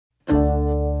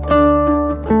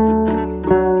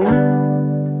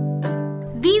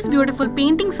colorful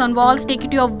paintings on walls take you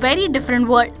to a very different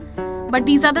world. But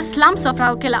these are the slums of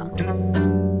Rourkela.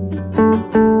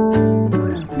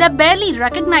 They're barely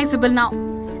recognizable now.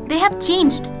 They have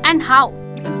changed, and how?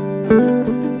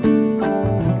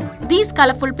 These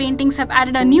colorful paintings have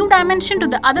added a new dimension to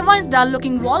the otherwise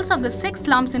dull-looking walls of the 6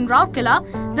 slums in Rourkela,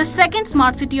 the second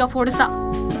smart city of Odisha.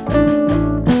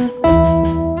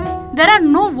 There are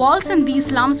no walls in these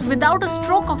slums without a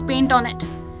stroke of paint on it.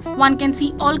 One can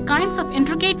see all kinds of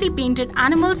intricately painted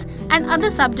animals and other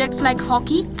subjects like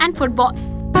hockey and football.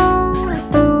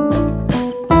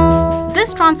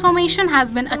 This transformation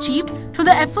has been achieved through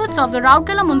the efforts of the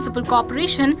Rourkela Municipal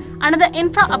Corporation under the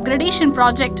Infra Upgradation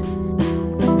Project.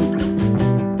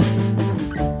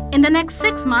 In the next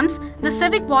 6 months, the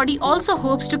civic body also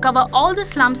hopes to cover all the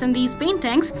slums in these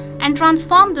paintings and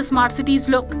transform the smart city's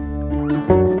look.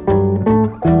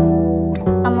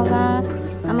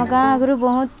 आम गाँ आगु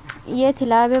बहुत ये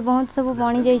थिला बे बहुत सब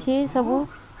बनी जाइए सब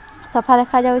सफा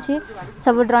देखा जाउछि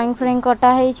सब ड्राइंग फ्रेम कटा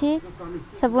है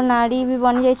सब नाड़ी भी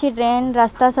बनी जाइए ड्रेन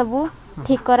रास्ता सब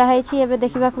ठीक करा है एबे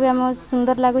देखा भी आम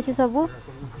सुंदर लगुच सब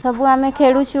सब आम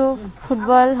खेलुछु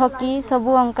फुटबॉल हॉकी सब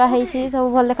अंका है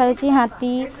सब भल देखा जाइए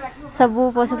हाथी सब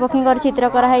पशु पक्षी चित्र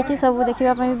कराई सब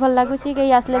देखा भी भल लगुच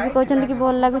कई आसले भी कहते कि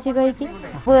भल लगुच कहीकि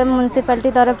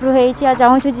म्युनिसिपालिटी तरफ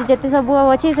चाहूँ जिते सब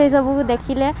अच्छी से सब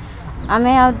देखिले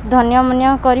आमे धन्य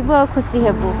मन्य करिबो और खुशी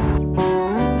हेबो।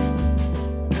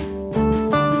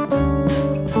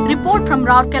 Report from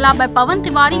Rourkela by Pawan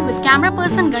Tiwari with camera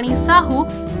person Ganesh Sahu,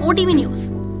 OTV News.